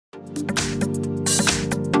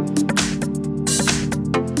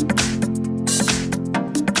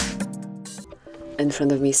In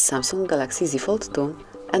front of me is Samsung Galaxy Z Fold 2,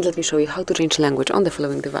 and let me show you how to change language on the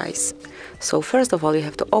following device. So first of all, you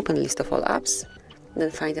have to open the list of all apps,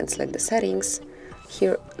 then find and select the settings.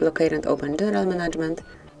 Here, locate and open General Management,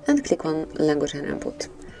 and click on Language and Input.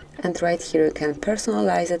 And right here you can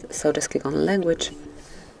personalize it, so just click on Language,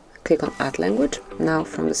 click on Add Language. Now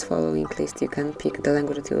from this following list you can pick the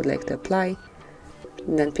language that you would like to apply,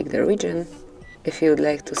 then pick the region. If you would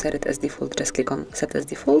like to set it as default, just click on Set as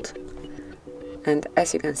Default. And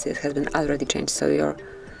as you can see, it has been already changed, so your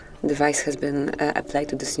device has been applied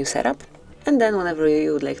to this new setup. And then whenever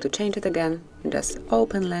you would like to change it again, just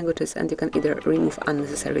open languages, and you can either remove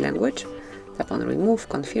unnecessary language, tap on remove,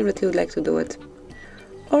 confirm that you would like to do it,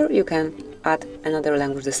 or you can add another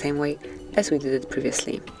language the same way as we did it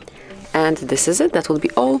previously. And this is it, that will be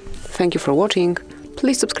all. Thank you for watching,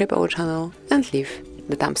 please subscribe our channel and leave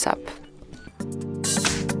the thumbs up.